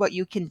 This is what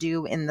you can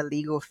do in the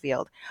legal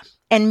field.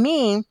 And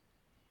me,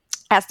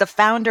 as the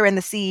founder and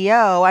the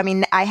CEO, I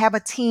mean, I have a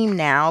team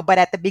now, but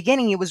at the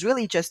beginning, it was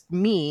really just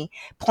me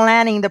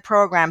planning the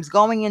programs,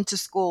 going into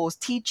schools,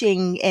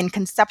 teaching and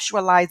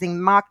conceptualizing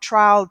mock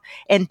trial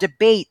and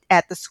debate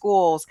at the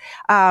schools,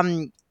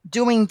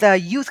 doing the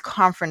youth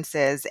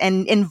conferences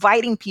and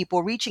inviting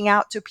people, reaching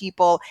out to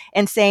people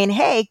and saying,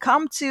 hey,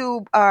 come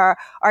to our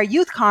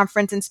youth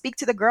conference and speak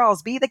to the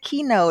girls, be the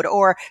keynote,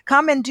 or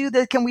come and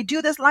can we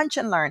do this lunch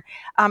and learn?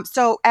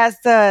 So as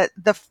the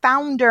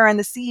founder and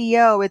the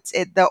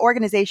CEO, the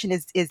organization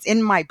is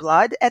in my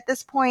blood at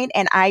this point,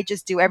 and I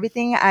just do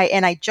everything.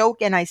 I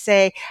joke and I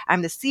say,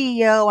 I'm the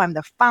CEO, I'm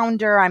the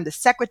founder, I'm the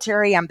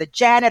secretary, I'm the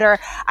janitor.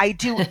 I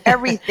do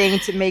everything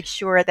to make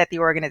sure that the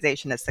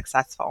organization is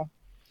successful.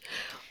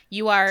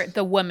 You are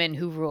the woman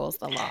who rules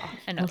the law,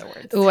 in other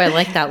words. Oh, I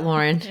like that,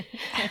 Lauren.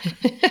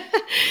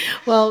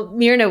 Well,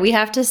 Mirna, we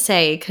have to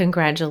say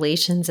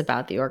congratulations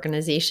about the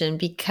organization,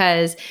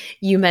 because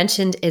you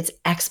mentioned its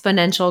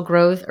exponential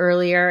growth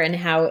earlier and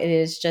how it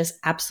is just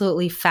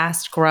absolutely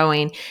fast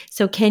growing.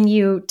 So can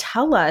you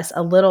tell us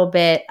a little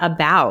bit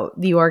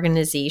about the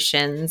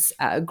organization's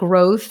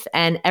growth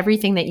and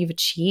everything that you've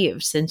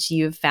achieved since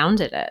you've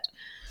founded it?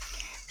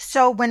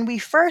 So when we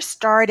first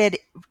started,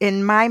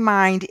 in my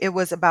mind, it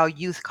was about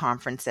youth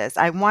conferences.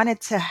 I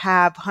wanted to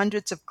have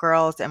hundreds of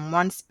girls in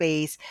one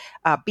space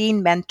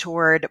being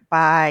mentored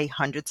by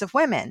hundreds of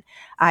women.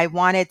 I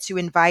wanted to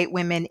invite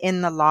women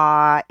in the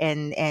law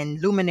and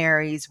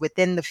luminaries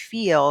within the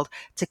field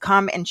to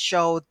come and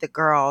show the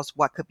girls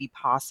what could be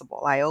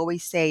possible. I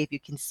always say, if you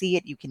can see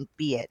it, you can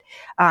be it.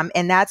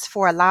 And that's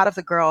for a lot of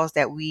the girls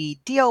that we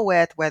deal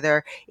with,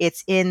 whether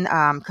it's in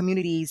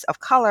communities of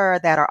color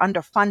that are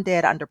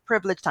underfunded,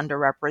 underprivileged,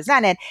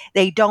 underrepresented.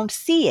 They don't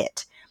see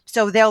it.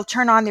 So they'll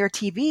turn on their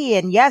TV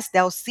and yes,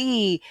 they'll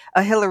see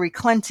a Hillary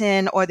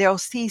Clinton or they'll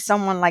see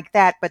someone like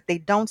that, but they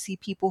don't see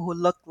people who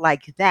look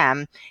like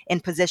them in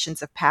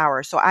positions of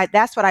power. So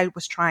that's what I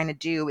was trying to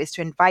do, is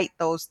to invite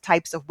those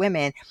types of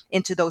women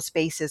into those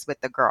spaces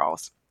with the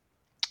girls.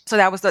 So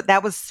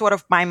that was sort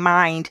of my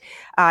mind,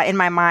 in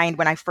my mind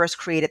when I first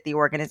created the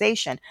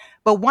organization.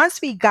 But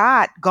once we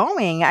got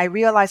going, I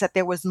realized that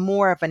there was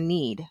more of a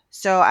need.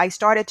 So I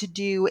started to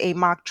do a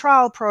mock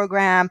trial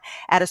program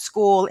at a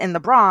school in the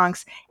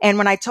Bronx. And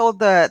when I told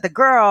the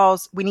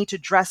girls, we need to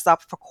dress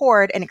up for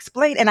court and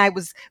explain, and I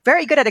was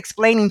very good at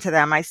explaining to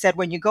them. I said,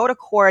 when you go to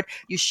court,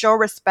 you show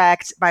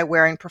respect by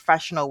wearing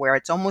professional wear.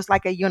 It's almost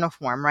like a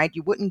uniform, right?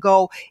 You wouldn't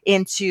go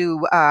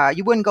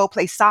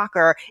play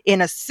soccer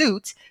in a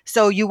suit.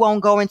 So you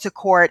won't go into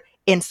court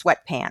in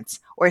sweatpants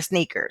or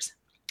sneakers.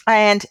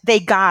 And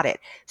they got it.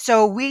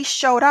 So we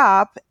showed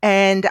up,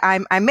 and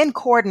I'm in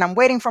court and I'm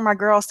waiting for my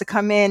girls to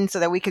come in so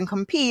that we can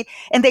compete.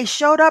 And they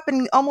showed up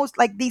in almost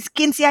like these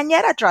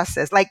quinceañera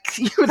dresses. Like,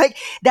 like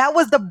that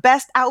was the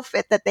best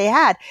outfit that they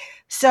had.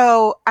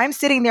 So I'm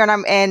sitting there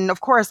and of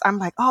course I'm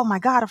like, oh my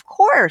God, of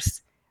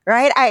course.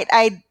 Right.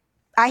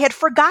 I had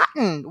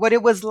forgotten what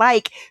it was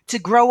like to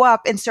grow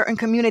up in certain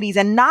communities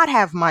and not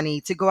have money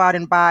to go out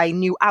and buy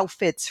new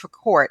outfits for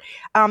court.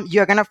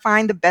 You're going to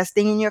find the best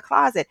thing in your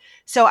closet.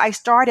 So I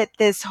started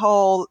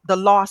the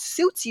Law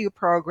Suits You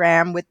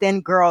program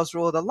within Girls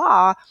Rule the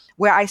Law,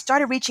 where I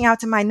started reaching out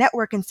to my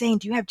network and saying,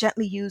 do you have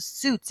gently used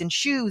suits and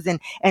shoes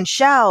and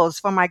shells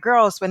for my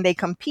girls when they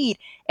compete?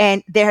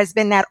 And there has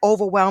been that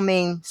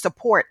overwhelming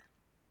support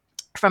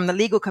from the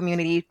legal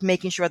community,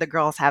 making sure the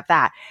girls have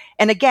that.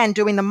 And again,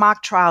 doing the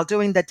mock trial,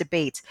 doing the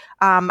debates.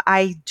 I'm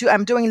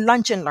doing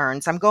lunch and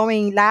learns.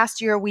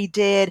 Last year we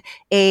did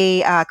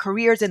a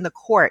careers in the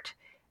court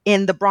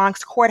in the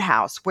Bronx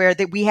courthouse, where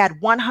we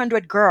had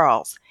 100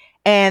 girls.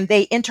 And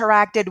they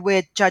interacted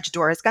with Judge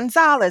Doris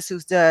Gonzalez,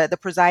 who's the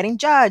presiding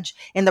judge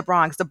in the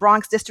Bronx. The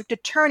Bronx District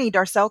Attorney,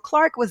 Darcel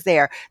Clark, was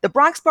there. The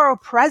Bronx Borough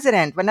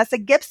President, Vanessa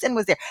Gibson,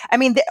 was there. I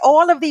mean,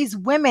 all of these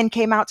women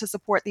came out to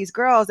support these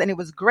girls, and it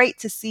was great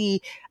to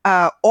see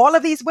all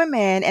of these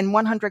women and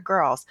 100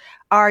 girls.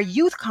 Our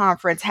youth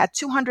conference had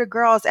 200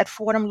 girls at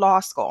Fordham Law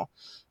School.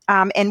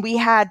 And we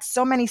had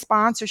so many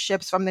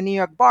sponsorships from the New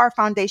York Bar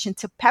Foundation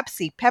to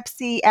Pepsi.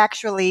 Pepsi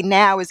actually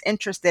now is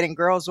interested in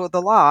Girls with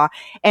the Law,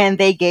 and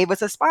they gave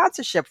us a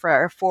sponsorship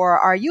for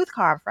our youth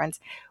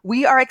conference.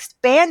 We are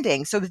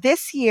expanding. So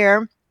this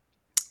year,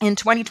 in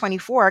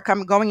 2024,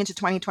 going into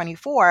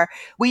 2024,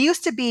 we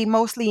used to be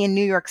mostly in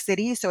New York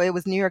City. So it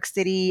was New York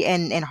City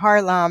and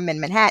Harlem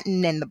and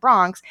Manhattan and the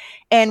Bronx.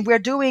 And we're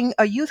doing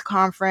a youth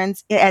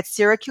conference at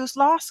Syracuse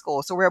Law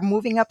School. So we're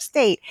moving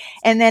upstate.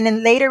 And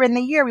then later in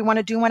the year, we want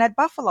to do one at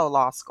Buffalo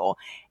Law School.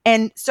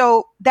 And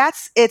so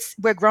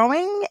we're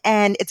growing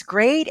and it's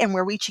great. And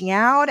we're reaching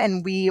out,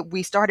 and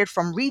we started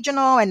from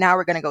regional and now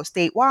we're going to go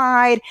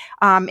statewide.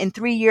 In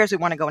 3 years, we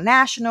want to go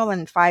national,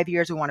 and in 5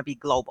 years, we want to be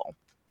global.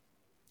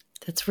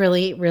 That's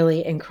really,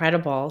 really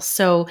incredible.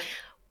 So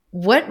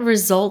what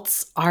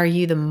results are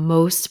you the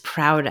most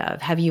proud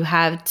of? Have you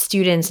had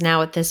students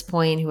now at this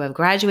point who have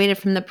graduated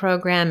from the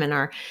program and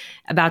are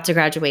about to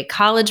graduate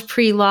college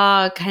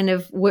pre-law? Kind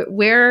of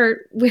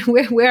where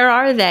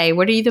are they?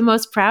 What are you the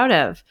most proud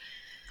of?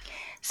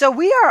 So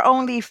we are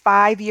only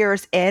 5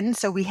 years in,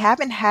 so we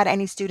haven't had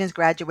any students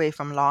graduate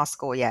from law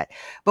school yet.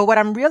 But what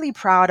I'm really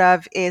proud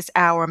of is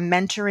our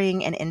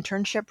mentoring and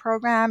internship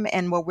program.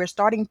 And what we're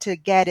starting to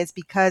get is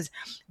because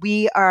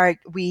we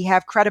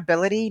have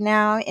credibility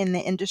now in the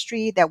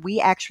industry that we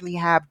actually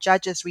have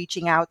judges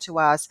reaching out to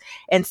us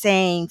and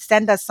saying,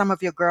 send us some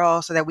of your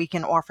girls so that we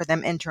can offer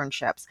them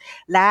internships.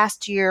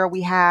 Last year,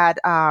 we had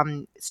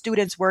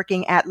students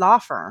working at law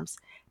firms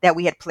that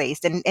we had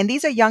placed. And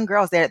these are young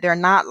girls. They're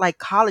not like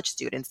college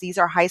students. These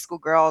are high school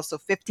girls, so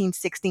 15,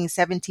 16,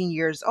 17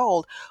 years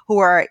old, who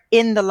are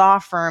in the law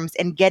firms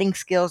and getting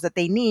skills that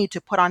they need to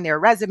put on their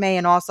resume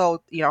and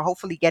also,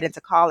 hopefully get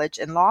into college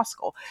and law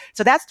school.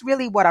 So that's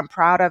really what I'm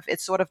proud of.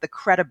 It's sort of the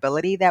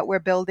credibility that we're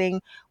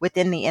building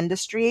within the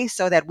industry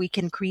so that we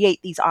can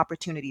create these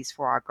opportunities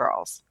for our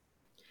girls.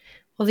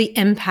 Well, the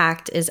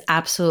impact is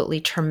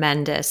absolutely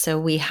tremendous. So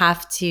we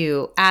have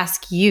to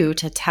ask you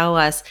to tell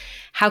us,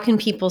 how can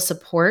people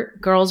support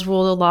Girls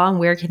Rule the Law, and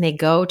where can they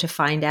go to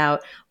find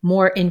out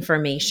more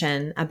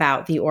information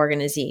about the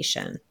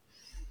organization?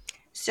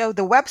 So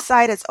the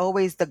website is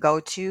always the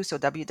go-to. So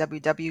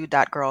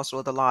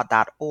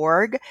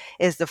www.girlsrulethelaw.org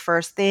is the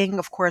first thing.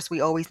 Of course,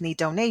 we always need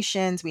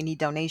donations. We need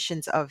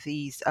donations of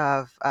the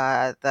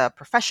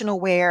professional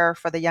wear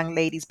for the young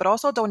ladies, but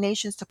also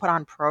donations to put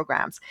on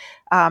programs.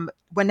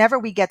 Whenever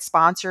we get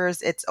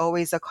sponsors, it's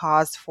always a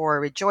cause for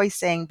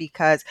rejoicing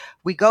because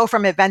we go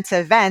from event to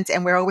event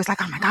and we're always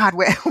like, oh my God, how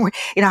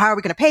are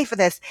we going to pay for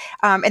this?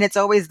 And it's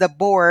always the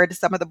board,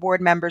 some of the board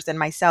members and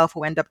myself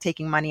who end up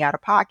taking money out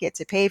of pocket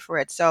to pay for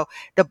it. So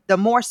the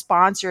more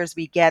sponsors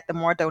we get, the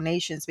more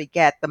donations we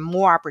get, the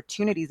more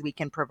opportunities we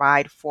can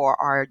provide for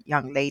our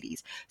young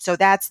ladies. So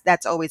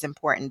that's always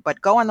important. But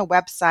go on the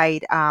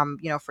website,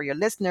 for your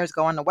listeners,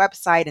 go on the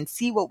website and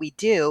see what we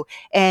do.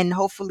 And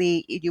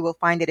hopefully you will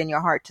find it in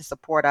your heart to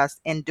support us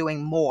in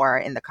doing more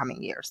in the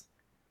coming years.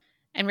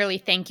 And really,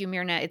 thank you,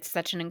 Mirna. It's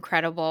such an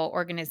incredible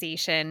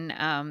organization,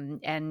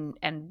 and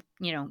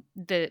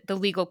the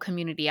legal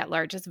community at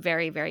large is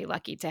very, very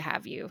lucky to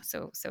have you.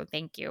 So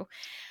thank you.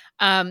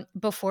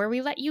 Before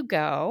we let you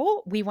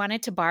go, we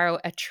wanted to borrow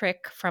a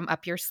trick from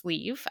up your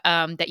sleeve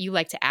that you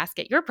like to ask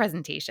at your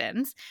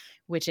presentations,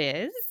 which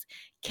is,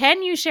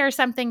 can you share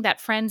something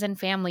that friends and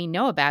family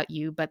know about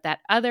you, but that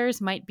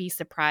others might be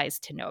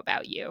surprised to know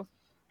about you?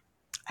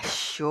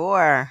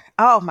 Sure.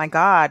 Oh my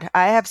God.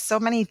 I have so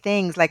many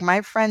things. Like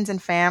my friends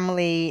and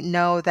family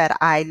know that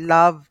I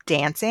love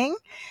dancing.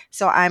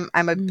 So I'm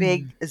a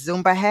big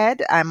Zumba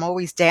head. I'm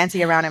always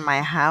dancing around in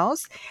my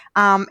house.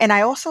 And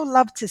I also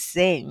love to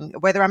sing.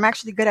 Whether I'm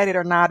actually good at it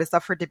or not is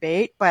up for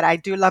debate, but I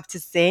do love to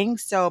sing.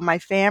 So my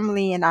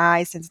family and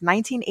I, since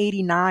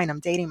 1989, I'm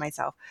dating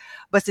myself,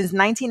 but since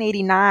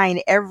 1989,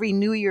 every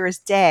New Year's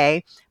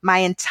Day, my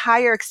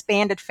entire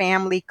expanded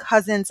family,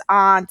 cousins,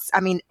 aunts,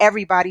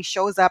 everybody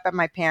shows up at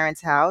my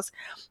parents' house.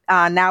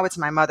 Now it's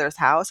my mother's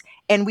house.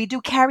 And we do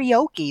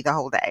karaoke the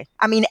whole day.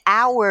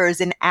 Hours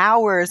and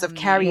hours of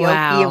karaoke.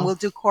 Wow. And we'll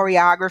do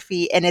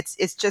choreography. And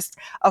it's just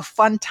a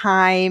fun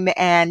time.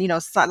 And,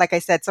 like I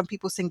said, some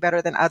people sing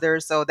better than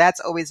others. So that's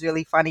always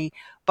really funny.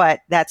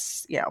 But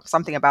that's,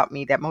 something about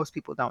me that most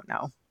people don't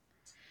know.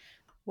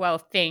 Well,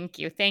 thank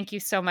you. Thank you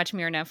so much,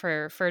 Mirna,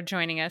 for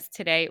joining us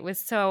today. It was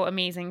so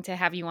amazing to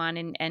have you on.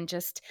 And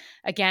just,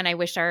 again, I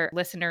wish our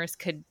listeners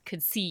could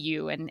see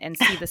you and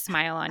see the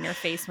smile on your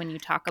face when you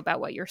talk about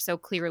what you're so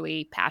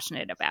clearly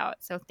passionate about.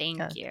 So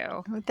thank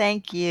you.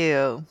 Thank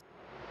you.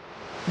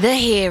 The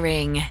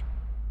Hearing.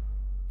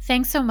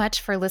 Thanks so much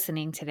for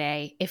listening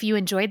today. If you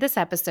enjoyed this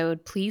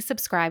episode, please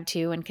subscribe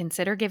to and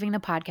consider giving the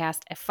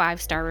podcast a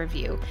 5-star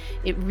review.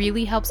 It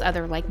really helps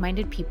other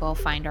like-minded people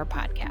find our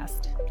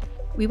podcast.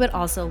 We would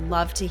also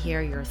love to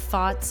hear your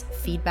thoughts,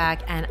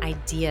 feedback, and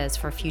ideas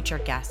for future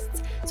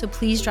guests. So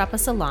please drop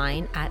us a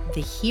line at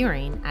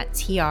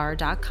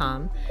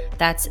thehearing@tr.com.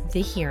 That's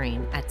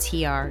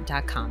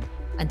thehearing@tr.com.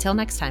 Until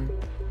next time.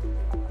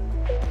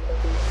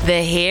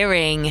 The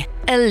Hearing,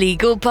 a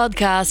legal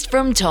podcast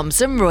from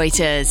Thomson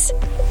Reuters.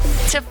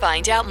 To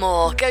find out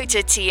more, go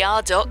to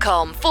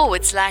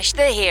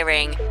tr.com/The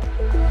Hearing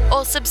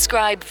or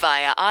subscribe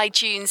via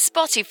iTunes,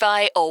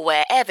 Spotify, or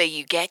wherever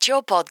you get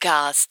your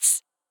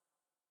podcasts.